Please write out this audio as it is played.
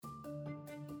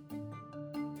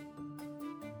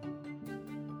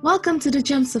Welcome to the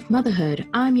Gems of Motherhood.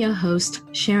 I'm your host,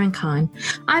 Sharon Khan.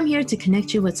 I'm here to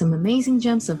connect you with some amazing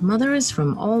gems of mothers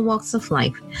from all walks of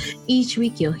life. Each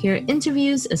week, you'll hear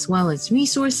interviews as well as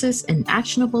resources and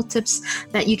actionable tips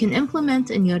that you can implement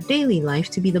in your daily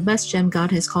life to be the best gem God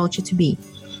has called you to be.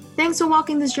 Thanks for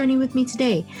walking this journey with me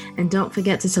today, and don't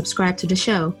forget to subscribe to the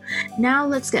show. Now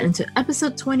let's get into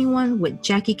episode 21 with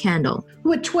Jackie Candle,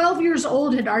 who at 12 years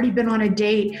old had already been on a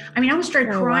date. I mean, I was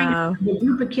started crying at the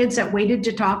group of kids that waited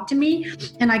to talk to me,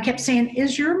 and I kept saying,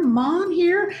 "Is your mom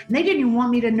here?" And they didn't even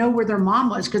want me to know where their mom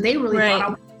was because they really thought I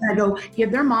was going to go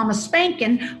give their mom a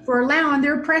spanking for allowing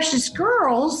their precious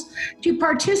girls to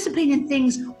participate in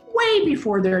things way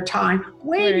before their time,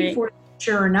 before.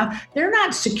 Sure enough, they're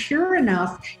not secure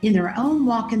enough in their own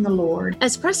walk in the Lord.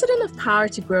 As president of Power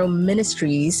to Grow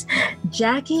Ministries,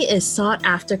 Jackie is sought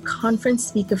after conference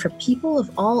speaker for people of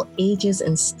all ages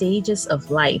and stages of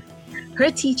life.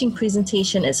 Her teaching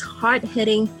presentation is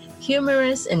hard-hitting,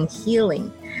 humorous, and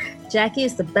healing. Jackie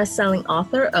is the best-selling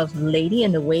author of Lady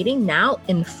in the Waiting, now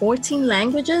in 14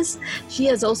 languages. She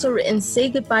has also written Say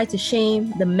Goodbye to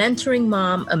Shame, The Mentoring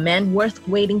Mom, A Man Worth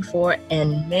Waiting For,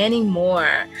 and many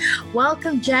more.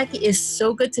 Welcome, Jackie. It's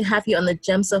so good to have you on the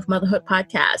Gems of Motherhood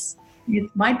podcast.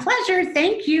 It's my pleasure.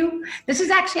 Thank you. This is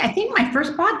actually, I think, my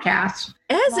first podcast.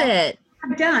 Is it?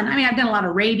 I've done a lot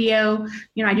of radio.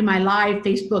 I do my live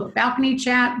Facebook balcony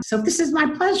chat. So this is my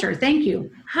pleasure. Thank you.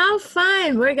 How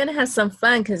fun. We're going to have some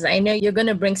fun because I know you're going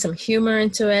to bring some humor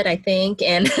into it, I think.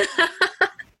 And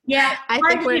yeah, I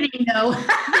think we're though.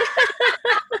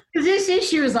 Because this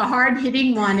issue is a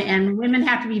hard-hitting one, and women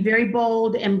have to be very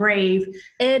bold and brave.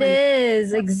 It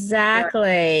is,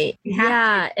 exactly.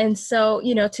 Yeah. And so,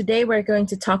 today we're going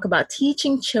to talk about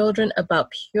teaching children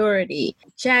about purity.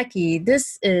 Jackie,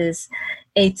 this is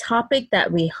a topic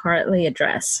that we hardly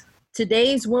address.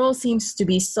 Today's world seems to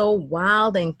be so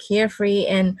wild and carefree,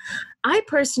 and I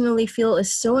personally feel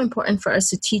it's so important for us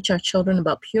to teach our children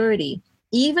about purity,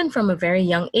 even from a very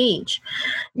young age.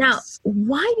 Now,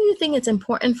 why do you think it's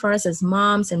important for us as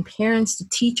moms and parents to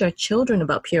teach our children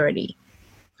about purity?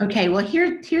 Okay, well,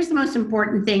 here's the most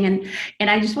important thing, and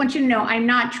I just want you to know I'm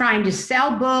not trying to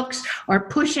sell books or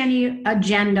push any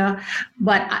agenda,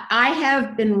 but I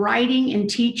have been writing and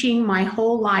teaching my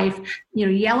whole life,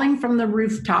 yelling from the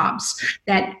rooftops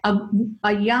that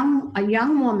a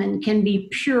young woman can be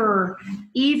pure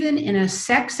even in a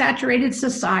sex-saturated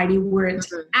society where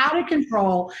it's out of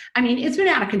control. I mean, it's been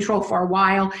out of control for a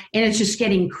while, and it's just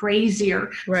getting crazier.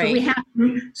 Right.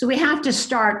 So we have to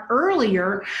start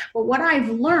earlier. But what I've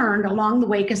learned along the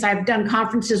way, because I've done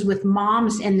conferences with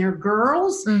moms and their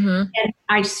girls, and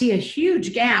I see a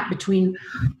huge gap between,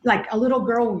 like, a little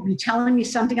girl will be telling me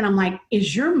something, and I'm like,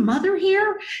 "Is your mother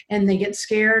here?" And they get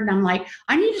scared, and I'm like,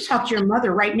 "I need to talk to your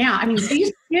mother right now." I mean,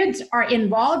 these kids are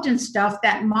involved in stuff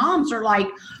that moms are like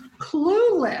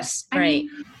clueless. I mean,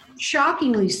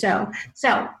 shockingly so.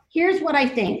 So here's what I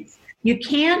think. You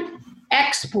can't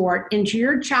export into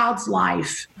your child's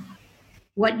life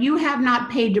what you have not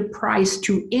paid the price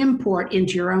to import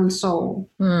into your own soul.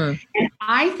 And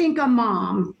I think a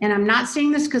mom, and I'm not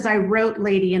saying this because I wrote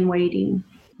Lady in Waiting,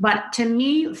 but to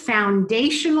me,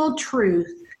 foundational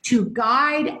truth to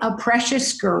guide a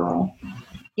precious girl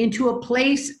into a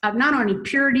place of not only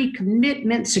purity,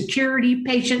 commitment, security,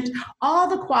 patience, all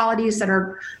the qualities that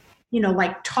are,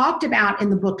 like talked about in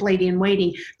the book Lady in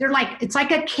Waiting. It's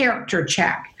like a character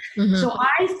check. So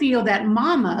I feel that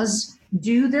mamas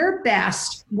do their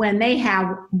best when they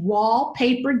have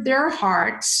wallpapered their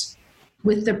hearts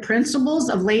with the principles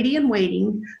of Lady in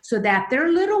Waiting so that their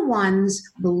little ones,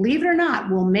 believe it or not,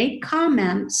 will make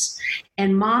comments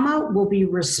and mama will be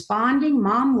responding.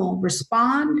 Mom will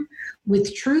respond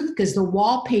with truth because the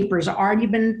wallpaper's already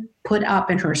been put up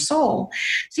in her soul.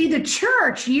 See, the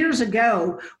church years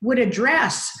ago would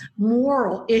address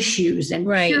moral issues and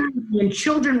purity, and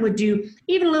children would do,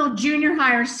 even little junior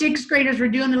high or sixth graders were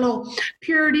doing the little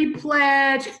purity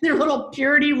pledge, their little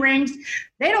purity rings.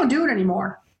 They don't do it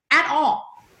anymore at all.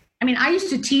 I mean, I used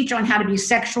to teach on how to be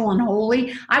sexual and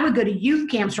holy. I would go to youth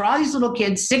camps for all these little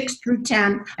kids, 6 through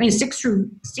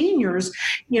seniors,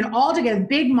 all together,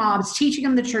 big mobs, teaching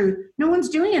them the truth. No one's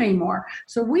doing it anymore.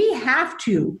 So we have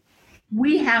to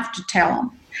tell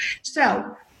them.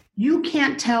 So you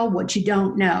can't tell what you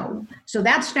don't know. So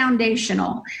that's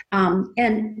foundational.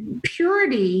 And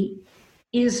purity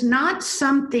is not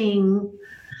something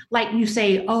like you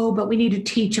say, "Oh, but we need to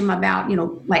teach them about,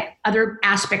 like other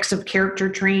aspects of character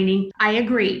training." I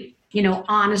agree,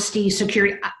 honesty,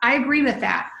 security. I agree with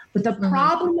that. But the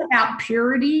problem about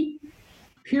purity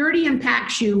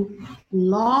impacts you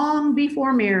long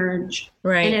before marriage.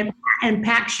 Right. And it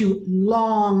impacts you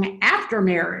long after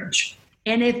marriage.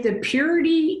 And if the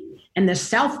purity and the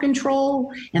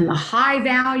self-control and the high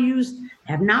values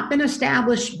have not been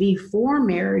established before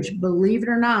marriage, believe it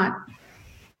or not,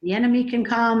 the enemy can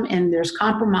come and there's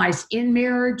compromise in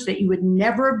marriage that you would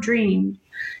never have dreamed,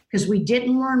 because we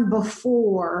didn't learn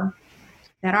before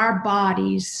that our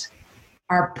bodies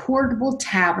are portable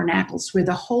tabernacles where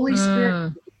the Holy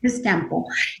Spirit is his temple.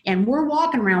 And we're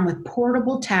walking around with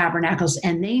portable tabernacles,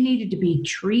 and they needed to be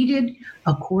treated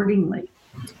accordingly.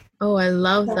 Oh, I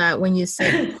love that when you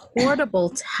said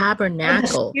portable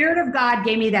tabernacle. The Spirit of God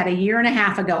gave me that a year and a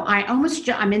half ago.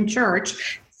 I'm in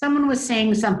church. Someone was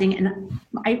saying something, and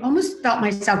I almost felt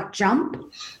myself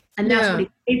jump. And that's what he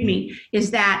gave me,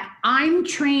 is that I'm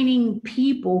training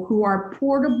people who are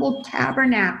portable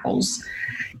tabernacles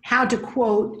how to,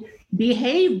 quote,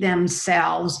 behave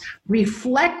themselves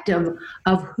reflective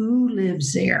of who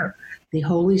lives there, the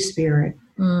Holy Spirit.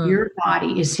 Your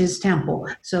body is his temple.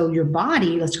 So your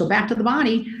body, let's go back to the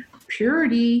body,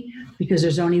 purity, because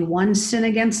there's only one sin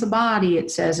against the body,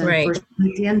 it says in 1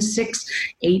 Corinthians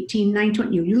 6:18,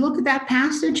 19. You look at that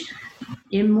passage,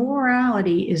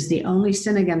 immorality is the only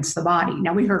sin against the body.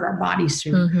 Now, we hurt our bodies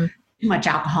through too much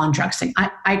alcohol and drugs. I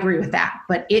agree with that,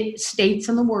 but it states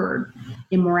in the word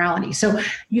immorality. So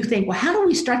you think, well, how do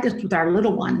we start this with our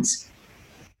little ones?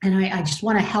 And I just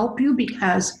want to help you,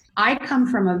 because I come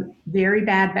from a very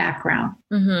bad background.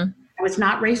 I was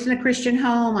not raised in a Christian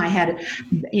home. I had,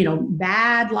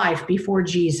 bad life before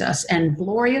Jesus, and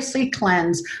gloriously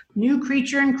cleansed, new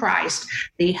creature in Christ.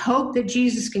 The hope that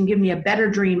Jesus can give me a better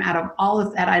dream out of all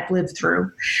of that I've lived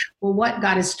through. Well, what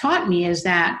God has taught me is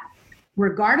that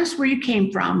regardless where you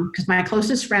came from, because my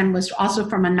closest friend was also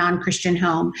from a non-Christian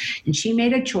home, and she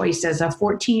made a choice as a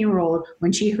 14-year-old.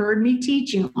 When she heard me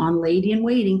teaching on Lady in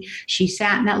Waiting, she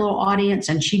sat in that little audience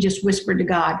and she just whispered to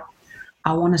God,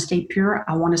 I want to stay pure.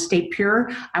 I want to stay pure.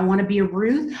 I want to be a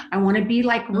Ruth. I want to be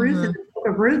like Ruth in the book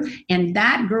of Ruth. And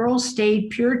that girl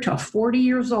stayed pure till 40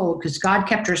 years old, because God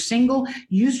kept her single,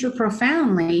 used her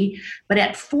profoundly. But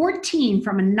at 14,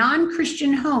 from a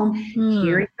non-Christian home,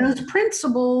 hearing those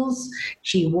principles,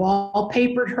 she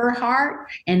wallpapered her heart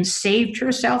and saved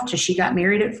herself till she got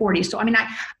married at 40. So,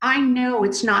 I know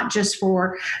it's not just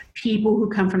for people who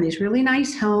come from these really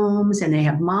nice homes and they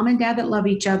have mom and dad that love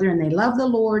each other and they love the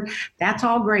Lord. That's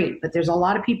all great. But there's a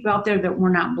lot of people out there that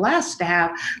were not blessed to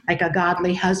have like a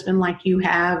godly husband like you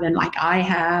have and like I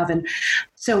have. And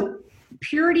so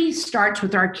purity starts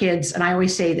with our kids. And I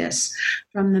always say this,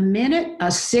 from the minute a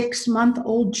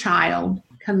 6-month-old child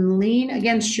can lean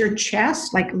against your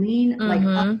chest, like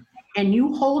up, and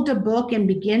you hold a book and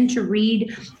begin to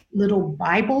read little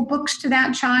Bible books to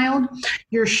that child,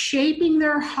 you're shaping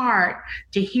their heart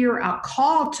to hear a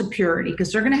call to purity, because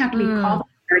they're going to have to be called to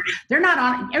purity. They're not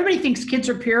on, everybody thinks kids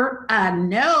are pure.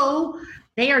 No,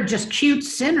 they are just cute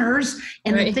sinners.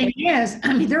 And the thing is,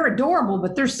 they're adorable,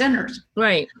 but they're sinners.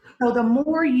 Right. So the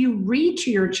more you read to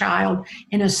your child,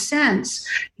 in a sense,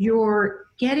 you're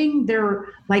getting their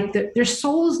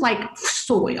soul's like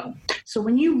soil. So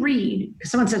when you read,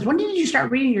 someone says, when did you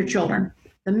start reading your children?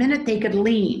 The minute they could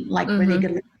lean, where they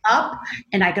could lean up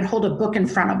and I could hold a book in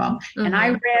front of them. And I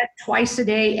read twice a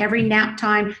day, every nap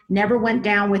time, never went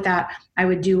down without, I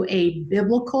would do a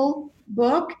biblical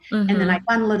book and then I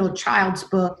found a little child's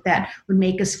book that would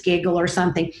make us giggle or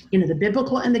something. The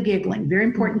biblical and the giggling, very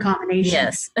important combination.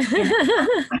 Yes.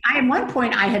 At one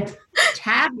point I had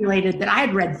tabulated that I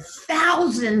had read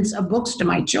thousands of books to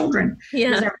my children.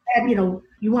 Yeah. I read,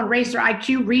 you want to raise their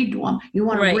IQ, read to them. You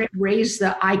want to raise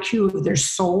the IQ of their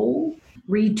soul,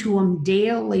 read to them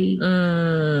daily.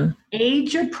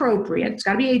 Age appropriate. It's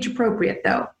got to be age appropriate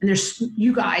though. And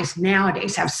you guys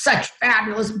nowadays have such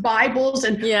fabulous Bibles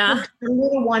and the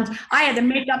little ones. I had to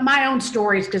make up my own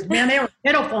stories because man, they were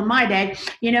pitiful in my day,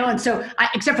 and so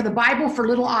except for the Bible for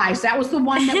little eyes, that was the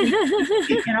one that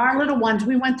we, in our little ones,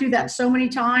 we went through that so many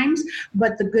times.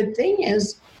 But the good thing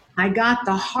is I got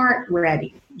the heart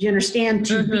ready. Do you understand?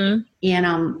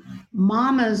 And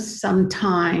mamas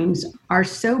sometimes are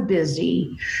so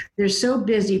busy. They're so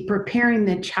busy preparing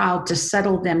the child to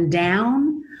settle them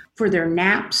down for their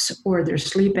naps or their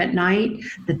sleep at night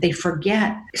that they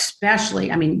forget,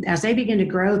 especially, as they begin to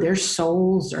grow, their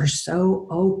souls are so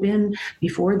open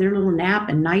before their little nap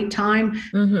and nighttime.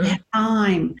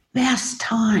 Best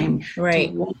time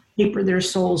to wallpaper their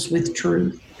souls with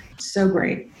truth. So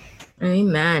great.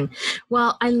 Amen.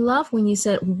 Well, I love when you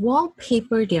said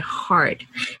wallpaper their heart.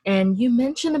 And you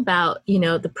mentioned about,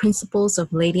 the principles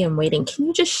of Lady in Waiting. Can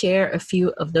you just share a few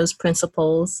of those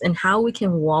principles and how we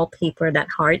can wallpaper that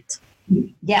heart?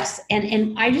 Yes.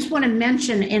 And I just want to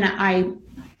mention, and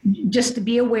just to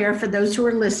be aware for those who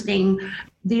are listening,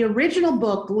 the original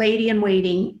book, Lady in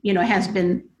Waiting, has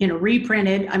been,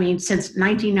 reprinted, since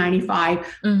 1995,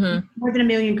 more than 1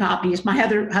 million copies. My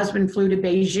other husband flew to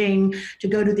Beijing to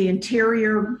go to the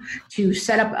interior to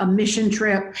set up a mission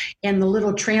trip. And the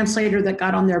little translator that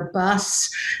got on their bus,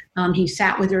 he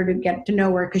sat with her to get to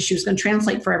know her because she was going to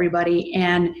translate for everybody.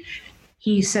 And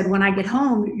he said, when I get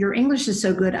home, your English is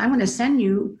so good, I'm going to send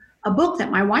you a book that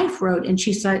my wife wrote. And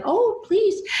she said, oh,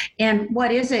 please. And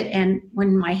what is it? And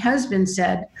when my husband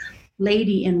said,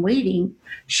 Lady in Waiting,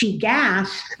 she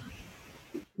gasped,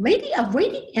 Lady of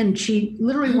Waiting? And she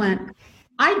literally went,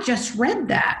 I just read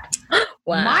that.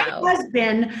 Wow. My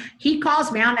husband, he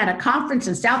calls me. I'm at a conference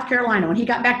in South Carolina. When he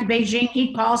got back to Beijing,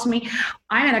 he calls me.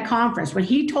 I'm at a conference. When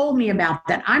he told me about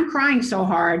that, I'm crying so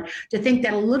hard to think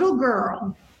that a little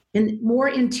girl in more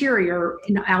interior,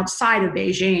 outside of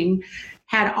Beijing,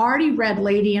 had already read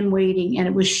Lady in Waiting, and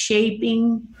it was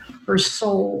shaping her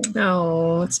soul.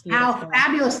 Oh, it's beautiful. How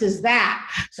fabulous is that?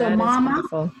 So, that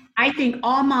Mama, I think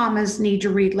all mamas need to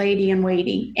read Lady in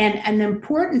Waiting. And the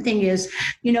important thing is,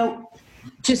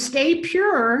 to stay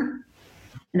pure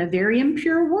in a very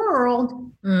impure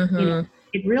world,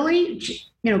 it really,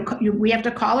 we have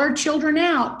to call our children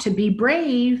out to be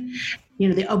brave.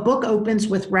 A book opens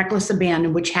with reckless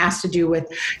abandon, which has to do with,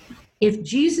 if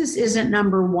Jesus isn't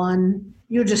number one,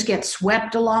 you'll just get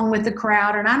swept along with the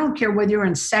crowd. And I don't care whether you're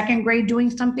in second grade doing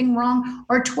something wrong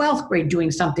or 12th grade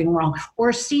doing something wrong or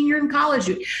a senior in college.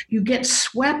 You get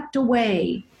swept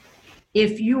away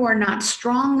if you are not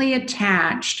strongly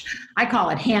attached. I call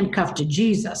it handcuffed to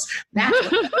Jesus. That's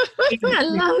I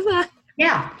love that.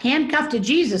 Yeah, handcuffed to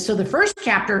Jesus. So the first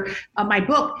chapter of my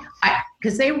book,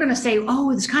 because they were going to say,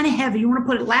 oh, it's kind of heavy, you want to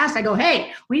put it last? I go,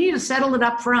 hey, we need to settle it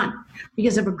up front.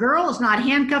 Because if a girl is not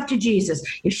handcuffed to Jesus,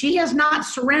 if she has not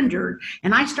surrendered,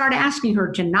 and I start asking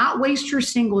her to not waste her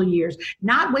single years,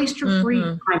 not waste her free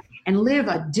time, and live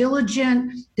a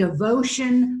diligent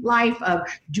devotion life of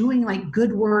doing like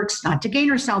good works, not to gain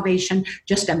her salvation,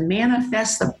 just to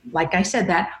manifest like I said,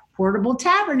 that portable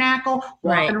tabernacle,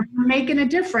 walking around making a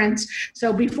difference.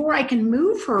 So before I can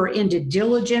move her into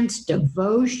diligence,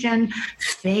 devotion,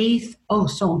 faith,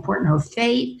 so important, her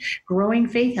faith, growing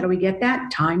faith. How do we get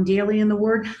that? Time daily in the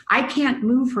Word. I can't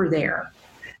move her there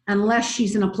unless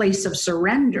she's in a place of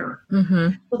surrender.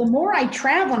 So the more I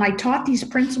travel, and I taught these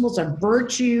principles of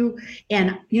virtue,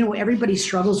 and everybody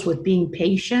struggles with being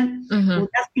patient. Well,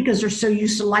 that's because they're so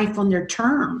used to life on their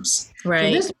terms.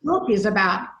 Right. So this book is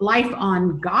about life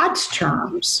on God's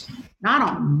terms, not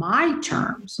on my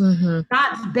terms.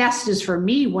 God's best is for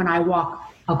me when I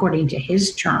walk according to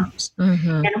His terms.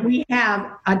 And we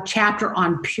have a chapter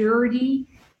on purity,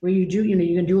 where you do,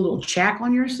 you can do a little check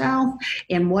on yourself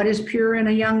and what is pure in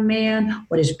a young man,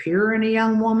 what is pure in a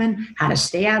young woman, how to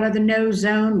stay out of the no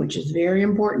zone, which is very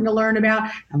important to learn about.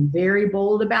 I'm very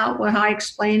bold about how I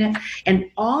explain it. And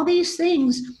all these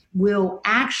things will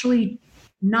actually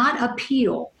not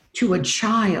appeal to a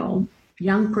child,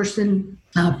 young person,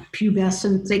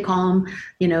 pubescent, they call them,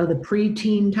 the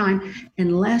preteen time,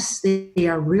 unless they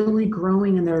are really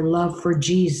growing in their love for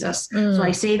Jesus. So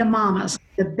I say to mamas,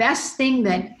 the best thing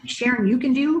that, Sharon, you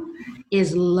can do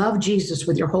is love Jesus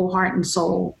with your whole heart and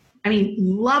soul.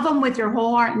 Love Him with your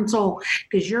whole heart and soul,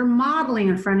 because you're modeling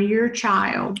in front of your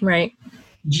child. Right.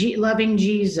 Loving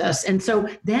Jesus. And so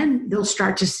then they'll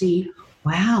start to see,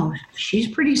 wow, she's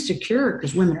pretty secure,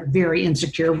 because women are very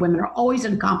insecure. Women are always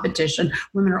in competition.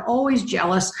 Women are always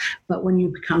jealous. But when you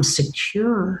become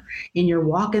secure in your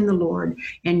walk in the Lord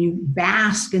and you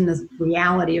bask in the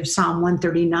reality of Psalm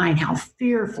 139, how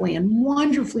fearfully and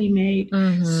wonderfully made,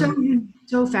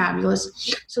 so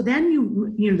fabulous. So then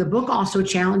the book also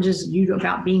challenges you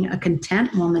about being a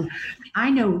content woman.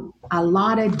 I know a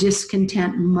lot of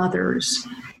discontent mothers,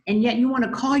 and yet you want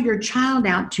to call your child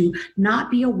out to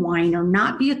not be a whiner,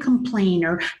 not be a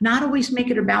complainer, not always make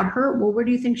it about her. Well, where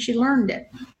do you think she learned it?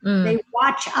 They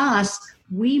watch us.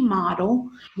 We model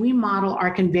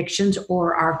our convictions,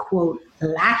 or our, quote,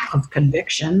 lack of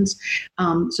convictions.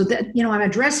 So that, I'm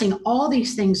addressing all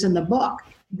these things in the book.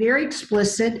 Very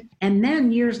explicit. And then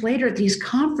years later at these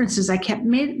conferences, I kept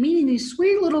meeting these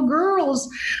sweet little girls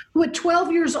who at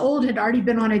 12 years old had already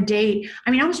been on a date.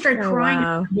 I almost started crying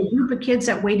at the group of kids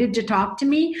that waited to talk to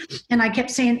me. And I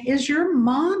kept saying, is your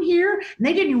mom here? And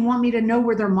they didn't even want me to know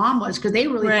where their mom was, because they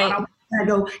really thought I was going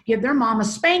to go give their mom a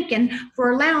spanking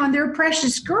for allowing their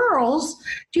precious girls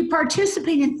to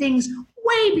participate in things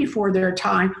way before their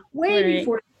time,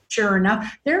 before sure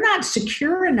enough. They're not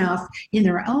secure enough in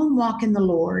their own walk in the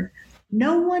Lord.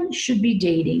 No one should be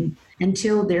dating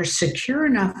until they're secure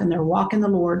enough in their walk in the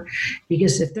Lord,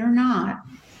 because if they're not,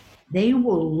 they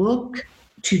will look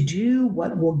to do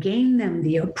what will gain them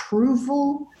the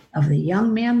approval of the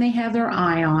young man they have their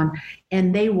eye on,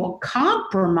 and they will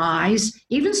compromise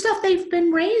even stuff they've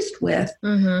been raised with,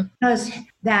 because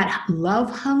that love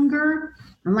hunger.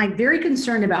 I'm like very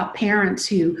concerned about parents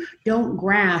who don't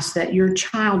grasp that your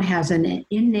child has an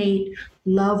innate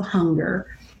love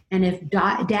hunger. And if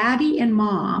daddy and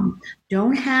mom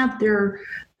don't have their,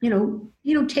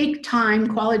 take time,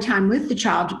 quality time with the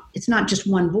child, it's not just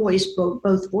one voice,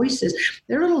 both voices.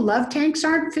 Their little love tanks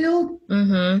aren't filled.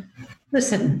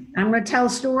 Listen, I'm going to tell a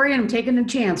story, and I'm taking a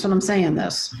chance when I'm saying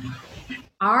this.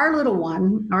 Our little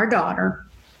one, our daughter,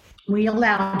 we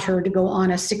allowed her to go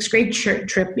on a 6th grade trip.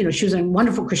 She was in a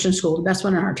wonderful Christian school, the best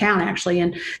one in our town, actually.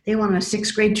 And they went on a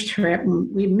 6th grade trip,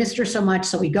 and we missed her so much.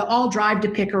 So we all drive to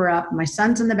pick her up. My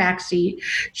son's in the back seat.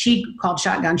 She called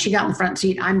shotgun. She got in the front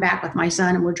seat. I'm back with my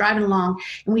son, and we're driving along.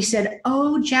 And we said,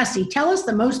 "Oh, Jessie, tell us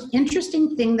the most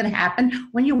interesting thing that happened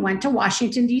when you went to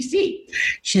Washington, D.C.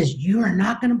 She says, "You are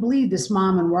not going to believe this,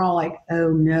 Mom." And we're all like, "Oh,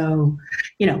 no."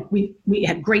 We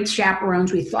had great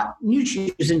chaperones. We knew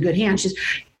she was in good hands. She says,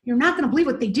 "You're not going to believe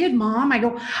what they did, Mom." I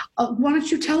go, "Why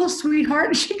don't you tell us, sweetheart?"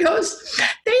 And she goes,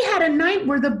 "They had a night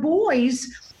where the boys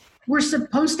were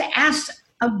supposed to ask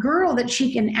a girl that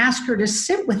she can ask her to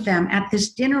sit with them at this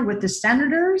dinner with the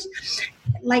senators,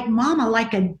 like Mama,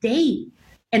 like a date."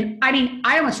 And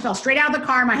I almost fell straight out of the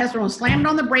car. My husband was slammed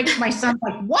on the brakes. My son's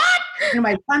like, "What?"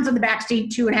 My son's in the back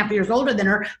seat, 2.5 years older than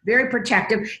her, very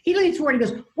protective. He leans forward and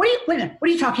goes, wait a minute, what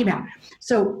are you talking about?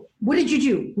 So what did you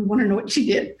do? We want to know what she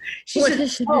did. She said, the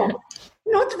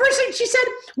first thing she said,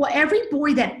 "Well, every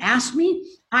boy that asked me,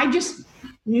 I just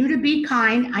knew to be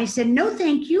kind. I said, no,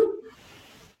 thank you."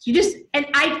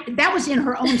 That was in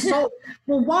her own soul.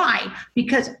 Well, why?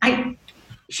 Because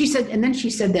she said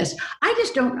this, "I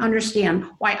just don't understand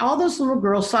why all those little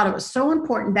girls thought it was so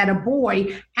important that a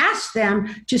boy asked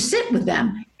them to sit with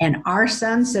them." And our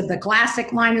son said the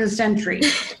classic line of the century.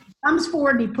 He comes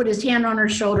forward and he put his hand on her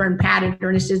shoulder and patted her,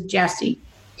 and he says, "Jessie,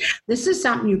 this is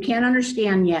something you can't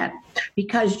understand yet,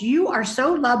 because you are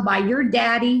so loved by your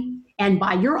daddy and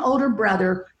by your older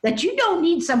brother that you don't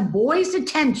need some boy's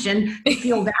attention to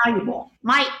feel valuable."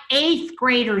 My 8th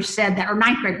grader said that, or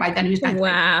 9th grade by then. He was 9th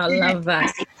grade. Wow, love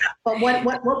that. But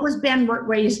what was Ben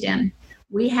raised in?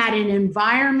 We had an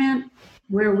environment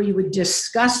where we would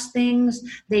discuss things.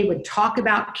 They would talk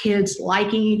about kids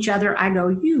liking each other. I go,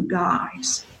 "You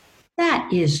guys, that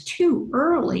is too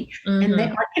early." And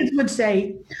our kids would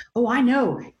say, "Oh, I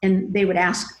know." And they would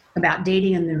ask about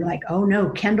dating, and they're like, "Oh, no,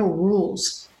 Kendall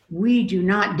rules. We do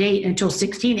not date until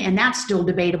 16, and that's still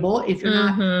debatable if you're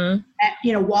not,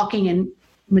 walking in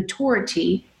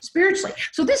maturity spiritually.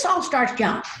 So this all starts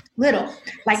young, little.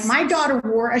 Like my daughter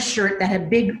wore a shirt that had a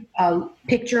big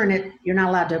picture in it. You're not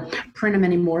allowed to print them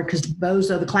anymore because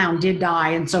Bozo the clown did die,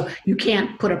 and so you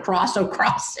can't put a cross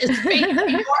across his face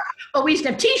anymore. But we used to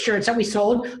have T-shirts that we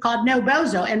sold called "No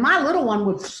Bozo," and my little one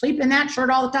would sleep in that shirt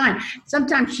all the time.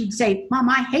 Sometimes she'd say, "Mom,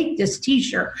 I hate this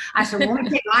T-shirt." I said, "Well,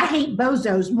 I hate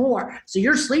Bozos more, so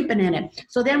you're sleeping in it."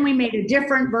 So then we made a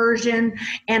different version,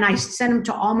 and I sent them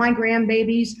to all my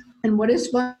grandbabies. And what is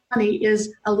funny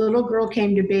is a little girl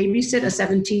came to babysit a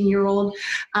 17-year-old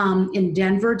in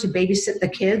Denver to babysit the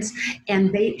kids.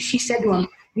 And she said to him,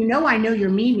 "I know you're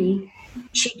Mimi."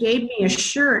 She gave me a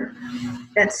shirt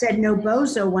that said "No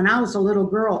Bozo" when I was a little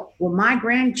girl. Well, my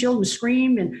grandchildren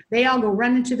screamed, and they all go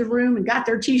running to the room and got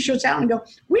their T-shirts out and go,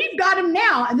 "We've got them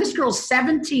now." And this girl's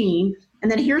 17. And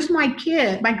then here's my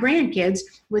grandkids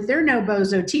with their "No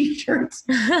Bozo" T-shirts.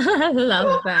 I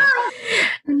love that.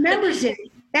 Remembers it.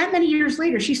 That many years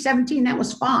later, she's 17. That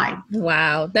was 5.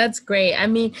 Wow, that's great. I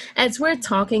mean, as we're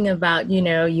talking about,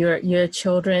 your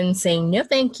children saying no,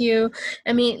 thank you.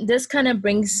 I mean, this kind of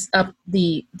brings up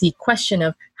the question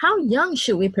of how young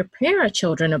should we prepare our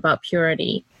children about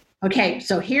purity? Okay,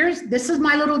 so this is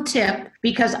my little tip,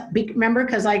 because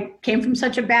I came from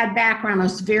such a bad background. I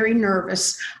was very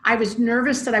nervous. I was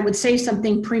nervous that I would say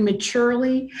something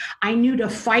prematurely. I knew to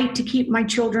fight to keep my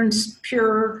children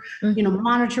pure,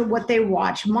 monitor what they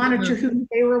watch, monitor who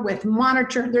they were with,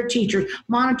 monitor their teachers,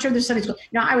 monitor the Sunday school.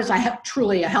 I was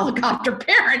truly a helicopter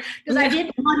parent, because I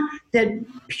didn't want the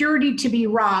purity to be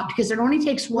robbed, because it only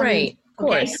takes one. Right, of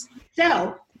course.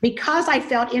 So because I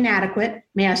felt inadequate,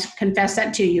 may I confess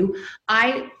that to you,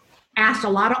 I asked a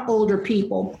lot of older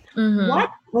people,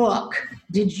 what book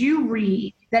did you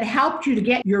read that helped you to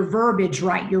get your verbiage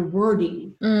right, your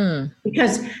wording?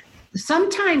 Because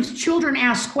sometimes children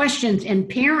ask questions, and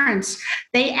parents,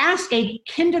 they ask a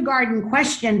kindergarten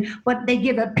question, but they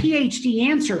give a PhD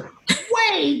answer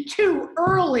way too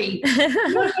early.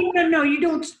 No, you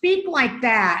don't speak like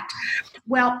that.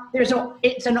 Well,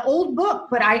 it's an old book,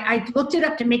 but I looked it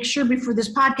up to make sure before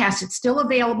this podcast. It's still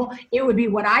available. It would be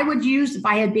what I would use if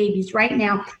I had babies right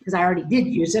now, because I already did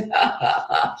use it.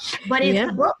 But it's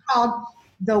a book called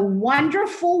The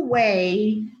Wonderful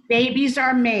Way Babies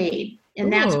Are Made.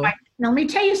 And that's why, now let me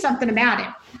tell you something about it.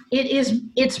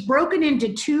 It's broken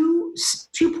into two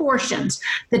portions.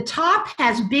 The top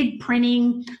has big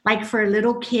printing, like for a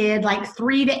little kid, like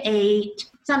 3 to 8.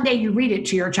 Someday you read it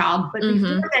to your child, but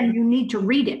before then you need to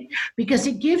read it because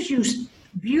it gives you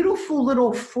beautiful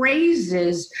little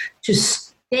phrases to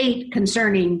state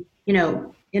concerning,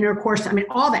 intercourse. I mean,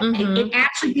 all that. It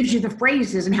actually gives you the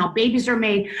phrases and how babies are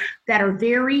made that are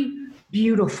very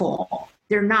beautiful.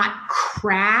 They're not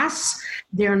crass.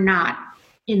 They're not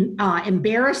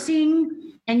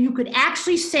embarrassing. And you could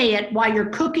actually say it while you're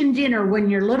cooking dinner when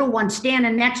your little one's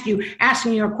standing next to you,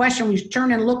 asking you a question. You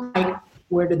turn and look like,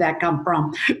 where did that come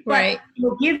from? Right. But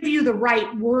it'll give you the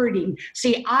right wording.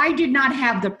 See, I did not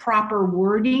have the proper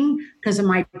wording because of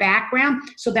my background,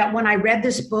 so that when I read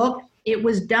this book, it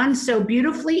was done so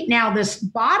beautifully. Now, this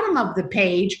bottom of the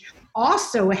page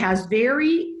also has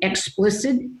very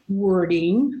explicit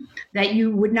wording that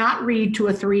you would not read to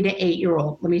a 3 to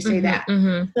 8-year-old. Let me say that.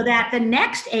 So that the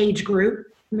next age group,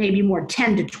 maybe more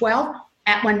 10 to 12,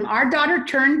 when our daughter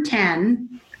turned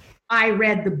 10, I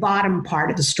read the bottom part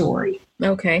of the story.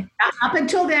 Okay. Up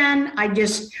until then, I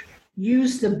just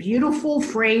used the beautiful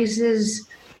phrases.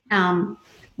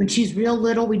 When she's real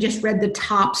little, we just read the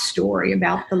top story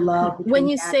about the love. When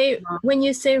you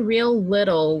say real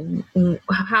little,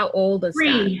 how old is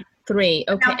 3. that? 3.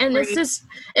 Okay. And 3.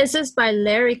 Is this by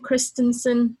Larry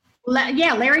Christensen?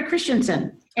 Yeah, Larry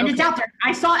Christensen. And it's out there.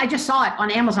 I just saw it on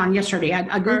Amazon yesterday.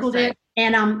 I Googled it.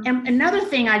 And another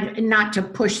thing, not to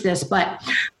push this, but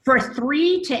for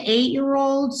 3 to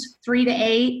 8-year-olds, 3 to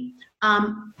 8,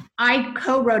 I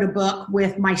co-wrote a book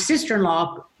with my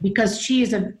sister-in-law because she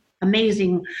is an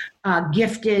amazing,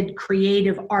 gifted,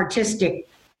 creative, artistic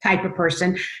type of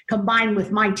person, combined with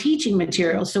my teaching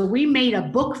material. So we made a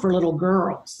book for little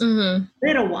girls,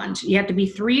 little ones. You have to be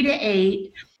 3 to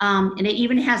 8. And it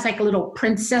even has like a little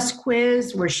princess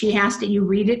quiz where you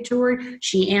read it to her.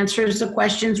 She answers the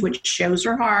questions, which shows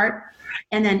her heart.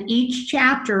 And then each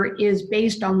chapter is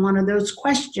based on one of those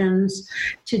questions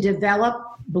to develop,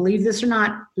 believe this or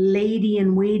not, lady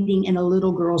in waiting in a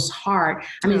little girl's heart.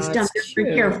 I mean, it's done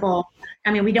very careful.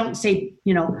 I mean, we don't say,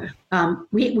 we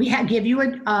give you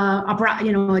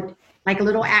like a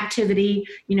little activity.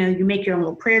 You make your own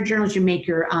little prayer journals. You make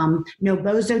your No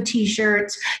Bozo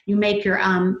T-shirts. You make your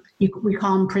we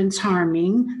call them Prince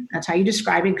Harming. That's how you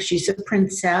describe it because she's a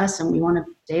princess, and we want to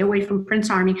stay away from Prince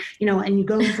Harming. And you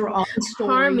go through all the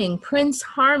stories. Prince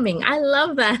Harming. I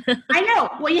love that. I know.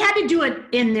 Well, you had to do it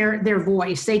in their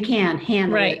voice. They can't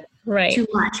handle it. Right. Too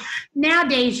much.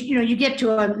 Nowadays, you get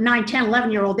to a 9, 10,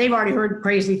 11-year-old, they've already heard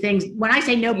crazy things. When I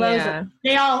say no bozo,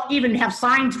 they all even have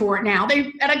signs for it now.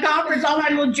 They at a conference, all my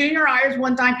little junior hires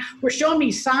one time were showing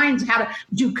me signs how to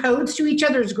do codes to each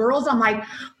other as girls. I'm like,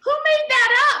 who made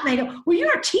that up? And they go, well, you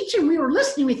were teaching. We were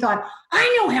listening. We thought,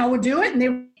 I know how to do it.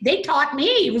 And they taught me.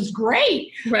 It was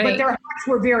great. Right. But their hearts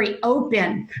were very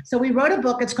open. So we wrote a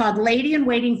book. It's called Lady in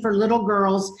Waiting for Little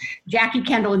Girls, Jackie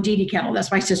Kendall and Dee Dee Kendall.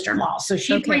 That's my sister-in-law. So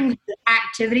she brings the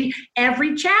activity.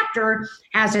 Every chapter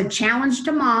has a challenge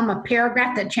to mom, a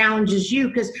paragraph that challenges you.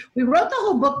 Because we wrote the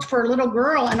whole book for a little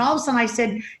girl. And all of a sudden I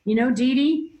said, Dee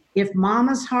Dee, if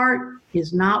mama's heart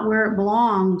is not where it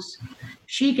belongs,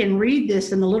 she can read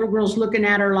this, and the little girl's looking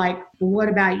at her like, well, what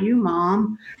about you,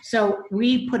 Mom? So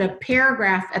we put a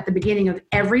paragraph at the beginning of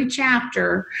every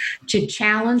chapter to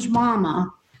challenge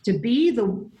Mama to be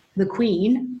the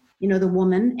queen, the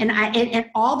woman, and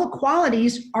all the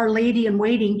qualities are lady in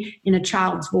waiting in a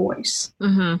child's voice.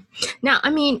 Now, I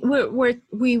mean,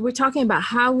 we were talking about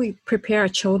how we prepare our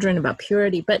children about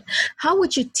purity, but how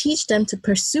would you teach them to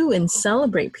pursue and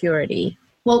celebrate purity?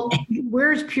 Well,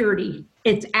 where's purity?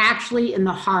 It's actually in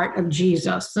the heart of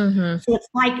Jesus. So it's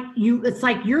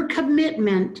like your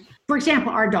commitment. For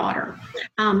example, our daughter,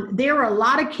 there were a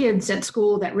lot of kids at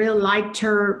school that really liked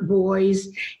her boys.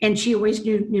 And she always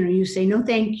knew, you say, no,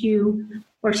 thank you.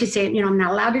 Or she'd say, I'm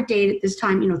not allowed to date at this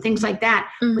time, things like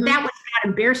that. But that was not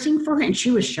embarrassing for her. And she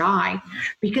was shy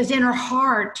because in her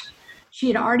heart, she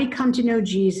had already come to know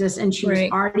Jesus, and she was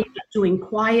already doing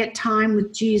quiet time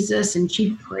with Jesus, and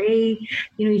she'd pray,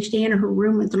 each day in her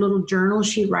room with a little journal.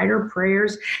 She'd write her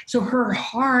prayers. So her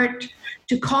heart,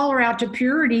 to call her out to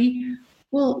purity,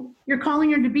 well, you're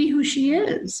calling her to be who she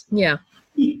is. Yeah.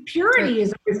 Purity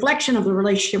is a reflection of the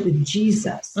relationship with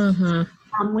Jesus.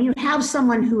 When you have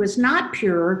someone who is not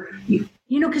pure,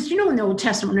 because in the Old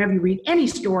Testament, whenever you read any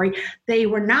story, they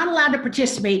were not allowed to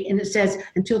participate, and it says,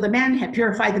 until the men had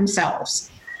purified themselves.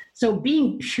 So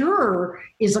being pure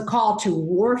is a call to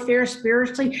warfare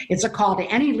spiritually. It's a call to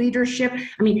any leadership.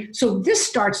 So this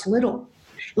starts little.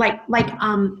 Like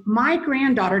my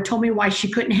granddaughter told me why she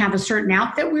couldn't have a certain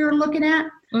outfit we were looking at.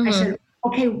 Mm-hmm. I said,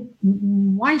 okay,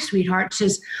 why, sweetheart? She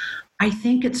says, I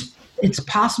think it's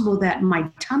possible that my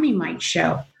tummy might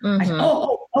show. Mm-hmm. I said,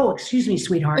 oh, excuse me,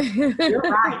 sweetheart. You're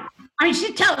right.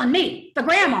 She's telling me, the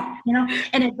grandma,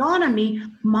 and it dawned on me,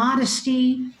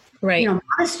 modesty. Right.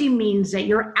 Modesty means that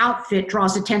your outfit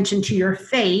draws attention to your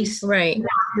face, right, not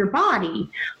your body.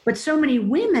 But so many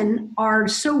women are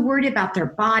so worried about their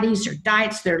bodies, their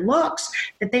diets, their looks,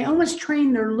 that they almost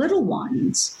train their little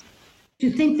ones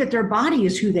to think that their body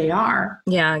is who they are.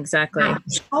 Yeah, exactly. Not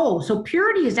the soul. So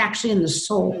purity is actually in the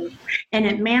soul, and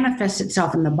it manifests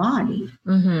itself in the body.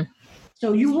 Mm-hmm.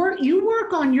 So you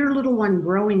work on your little one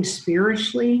growing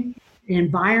spiritually, an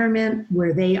environment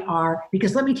where they are,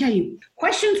 because let me tell you,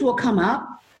 questions will come up,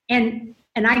 and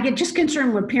I get just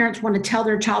concerned when parents want to tell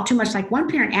their child too much. Like one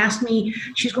parent asked me,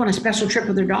 she's going on a special trip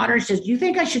with her daughter. She says, do you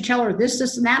think I should tell her this,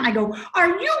 and that? And I go, are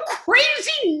you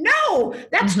crazy? No,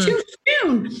 that's mm-hmm. too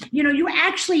soon.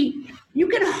 You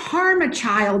can harm a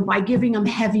child by giving them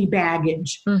heavy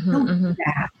baggage. Mm-hmm, Don't do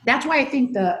that. That's why I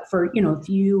think if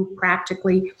you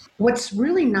practically, what's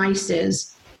really nice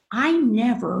is I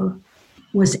never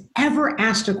was ever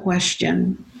asked a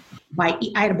question I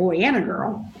had a boy and a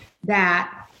girl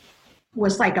that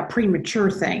was like a premature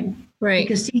thing. Right.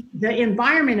 Because the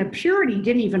environment of purity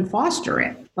didn't even foster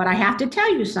it. But I have to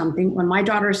tell you something. When my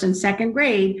daughter's in second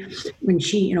grade, when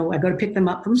she, I go to pick them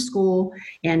up from school,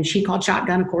 and she called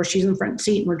shotgun. Of course, she's in the front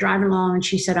seat, and we're driving along, and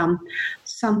she said,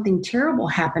 something terrible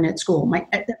happened at school.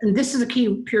 And this is a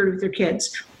key purity with your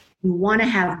kids. You want to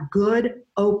have good,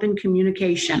 open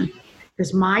communication.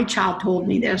 Because my child told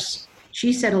me this.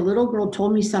 She said, a little girl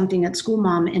told me something at school,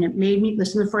 Mom, and it made me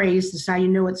listen to the phrase. This is how you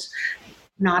know it's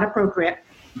not appropriate.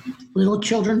 Little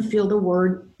children feel the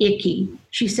word icky.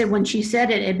 She said, when she said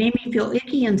it, it made me feel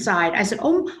icky inside. I said,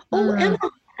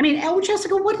 Emma,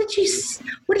 Jessica, what did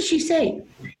she say?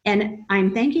 And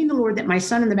I'm thanking the Lord that my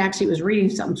son in the backseat was reading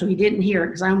something, so he didn't hear it,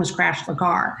 because I almost crashed the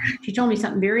car. She told me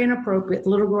something very inappropriate. The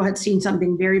little girl had seen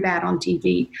something very bad on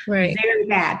TV. Right. Very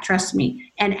bad, trust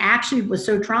me. And actually was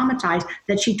so traumatized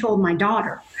that she told my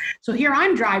daughter. So here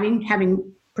I'm driving,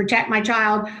 having protect my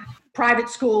child, private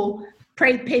school,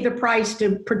 pay the price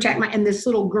to protect and this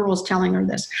little girl is telling her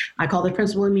this. I called the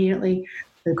principal immediately.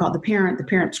 They called the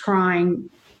parent's crying.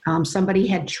 Somebody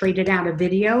had traded out a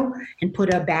video and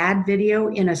put a bad video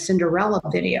in a Cinderella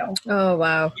video. Oh,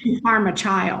 wow. To harm a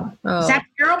child. Oh, is that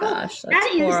terrible? Gosh,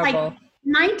 that is horrible. Like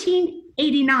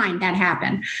 1989 that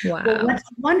happened. Wow. But what's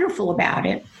wonderful about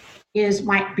it is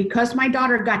because my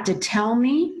daughter got to tell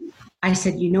me, I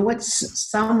said, you know what?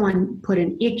 Someone put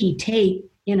an icky tape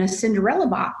in a Cinderella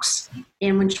box.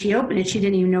 And when she opened it, she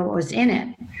didn't even know what was in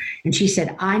it. And she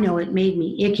said, I know it made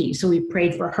me icky. So we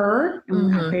prayed for her, and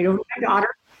mm-hmm. I prayed over my daughter.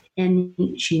 And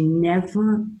she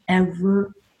never,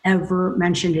 ever, ever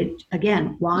mentioned it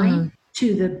again. Why? Mm-hmm.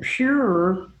 To the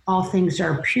pure, all things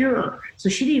are pure. So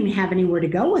she didn't even have anywhere to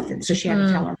go with it. So she had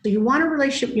to tell her. So you want a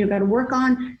relationship, you've got to work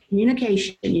on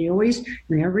communication. You always,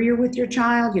 whenever you're with your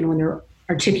child, when they're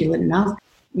articulate enough,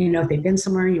 if they've been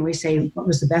somewhere, you always say, what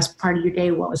was the best part of your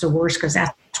day? What was the worst? Because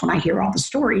that's when I hear all the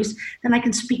stories. Then I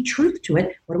can speak truth to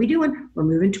it. What are we doing? We're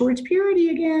moving towards purity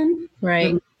again.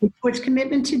 Right. We're moving towards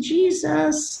commitment to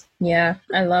Jesus. Yeah,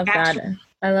 I love that.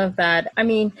 I love that.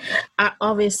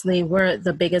 Obviously, we're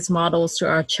the biggest models to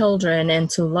our children, and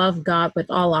to love God with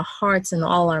all our hearts and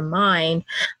all our mind.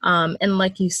 And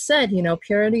like you said,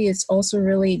 purity is also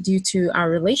really due to our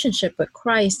relationship with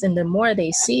Christ. And the more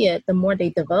they see it, the more they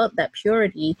develop that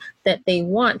purity that they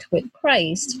want with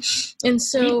Christ. And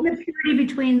so the purity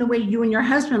between the way you and your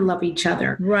husband love each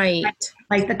other. Right.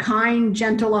 Like the kind,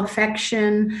 gentle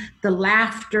affection, the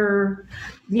laughter,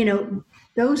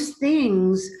 those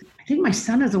things. I think my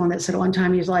son is the one that said it one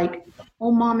time. He was like,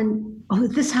 oh, Mom,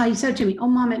 this is how he said it to me. Oh,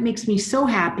 Mom, it makes me so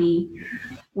happy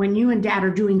when you and Dad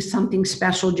are doing something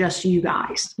special just you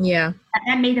guys. Yeah.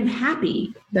 That made him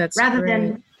happy. That's rather great.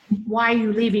 Than, why are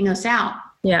you leaving us out?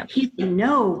 Yeah. He'd say,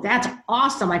 no, that's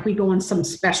awesome. Like we go on some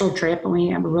special trip and we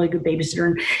have a really good babysitter,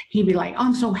 and he'd be like, oh,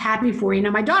 I'm so happy for you.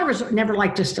 Now, my daughter never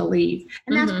liked us to leave.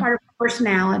 And that's part of her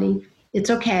personality. It's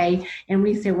okay. And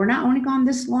we say, we're not only gone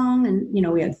this long. And,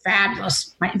 we had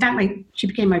fabulous. She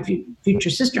became my future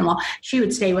sister-in-law. She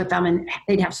would stay with them, and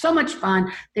they'd have so much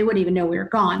fun. They wouldn't even know we were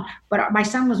gone. But my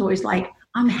son was always like,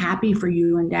 I'm happy for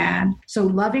you and Dad. So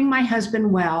loving my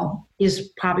husband well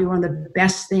is probably one of the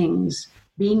best things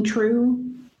being true,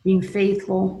 being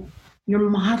faithful. You're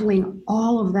modeling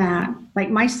all of that. Like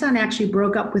my son actually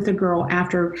broke up with a girl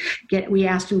after we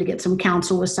asked him to get some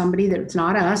counsel with somebody that's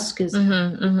not us, because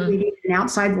we needed an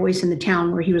outside voice in the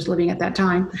town where he was living at that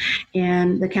time.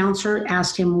 And the counselor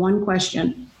asked him one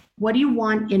question: what do you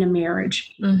want in a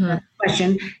marriage?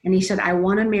 Question. And he said, I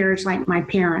want a marriage like my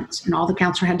parents. And all the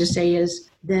counselor had to say is,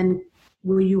 then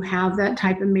will you have that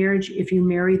type of marriage if you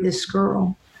marry this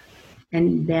girl?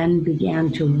 And Ben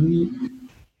began to weep.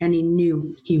 And he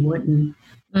knew he wouldn't.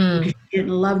 Because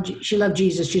she loved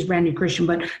Jesus. She's a brand new Christian,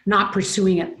 but not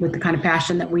pursuing it with the kind of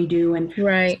passion that we do. And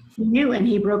right. He knew, and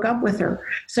he broke up with her.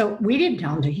 So we didn't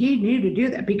tell him to. He knew to do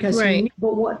that because he knew.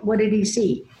 But what did he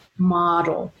see?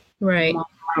 Model. Right.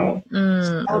 Model.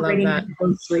 Celebrating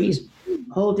anniversaries,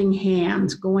 holding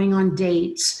hands, going on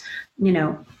dates,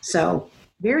 so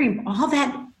all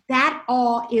that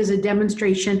all is a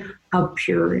demonstration of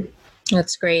purity.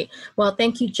 That's great. Well,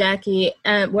 thank you, Jackie.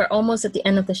 We're almost at the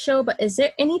end of the show, but is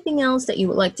there anything else that you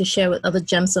would like to share with other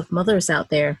Gems of Mothers out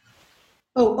there?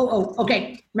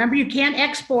 Okay. Remember, you can't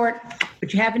export,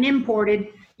 but you haven't imported.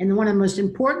 And one of the most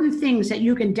important things that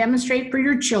you can demonstrate for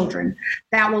your children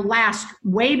that will last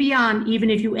way beyond even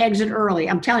if you exit early.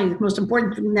 I'm telling you, the most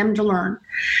important for them to learn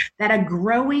that a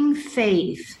growing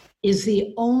faith is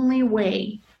the only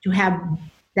way to have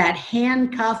that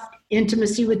handcuffed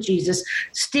intimacy with Jesus,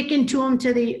 sticking to him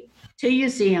till you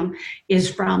see him, is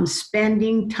from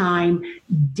spending time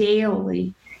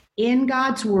daily in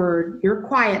God's word, your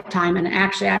quiet time. And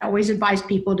actually, I always advise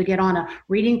people to get on a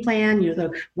reading plan,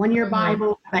 the 1-year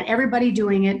Bible, but everybody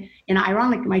doing it. And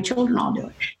ironically, my children all do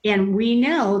it. And we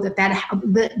know that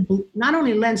not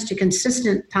only lends to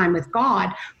consistent time with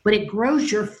God, but it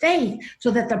grows your faith so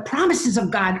that the promises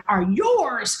of God are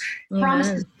yours.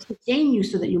 Promises to sustain you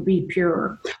so that you'll be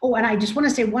pure. Oh, and I just want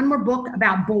to say one more book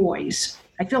about boys.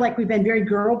 I feel like we've been very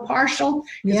girl partial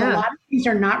because a lot of things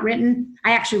are not written.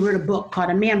 I actually wrote a book called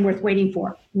A Man Worth Waiting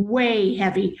For. Way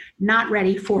heavy, not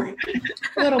ready for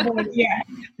little boys yet.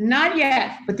 Not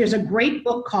yet, but there's a great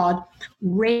book called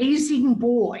Raising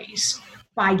Boys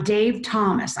by Dave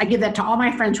Thomas. I give that to all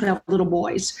my friends who have little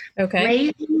boys. Okay.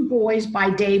 Raising Boys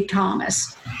by Dave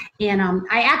Thomas. And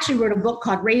I actually wrote a book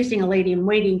called Raising a Lady in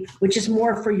Waiting, which is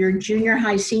more for your junior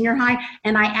high, senior high.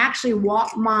 And I actually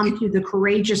walk mom through the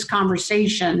courageous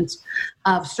conversations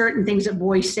of certain things that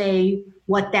boys say,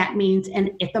 what that means. And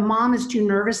if the mom is too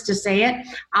nervous to say it,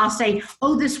 I'll say,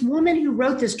 oh, this woman who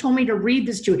wrote this told me to read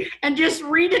this to you. And just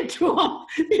read it to them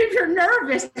if you're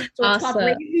nervous. So awesome.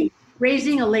 It's called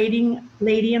Raising a Lady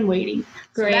in Waiting.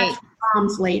 Great. So that's for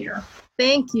moms later.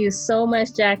 Thank you so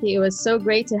much, Jackie. It was so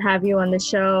great to have you on the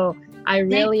show. I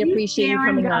really appreciate you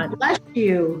coming on. God bless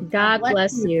you. God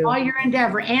bless you. All your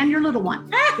endeavor and your little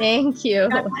one. Thank you.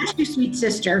 God bless you, sweet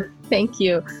sister. Thank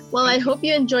you. Well, I hope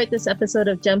you enjoyed this episode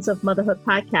of Gems of Motherhood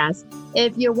podcast.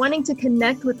 If you're wanting to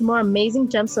connect with more amazing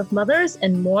Gems of Mothers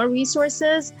and more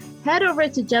resources, head over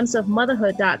to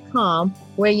gemsofmotherhood.com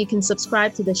where you can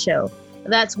subscribe to the show.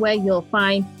 That's where you'll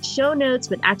find show notes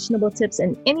with actionable tips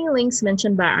and any links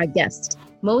mentioned by our guests.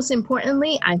 Most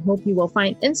importantly, I hope you will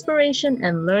find inspiration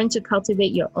and learn to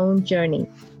cultivate your own journey.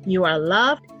 You are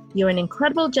loved. You're an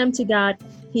incredible gem to God.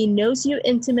 He knows you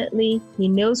intimately. He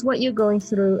knows what you're going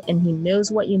through, and he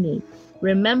knows what you need.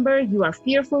 Remember, you are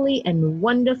fearfully and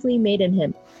wonderfully made in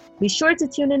him. Be sure to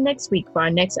tune in next week for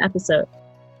our next episode.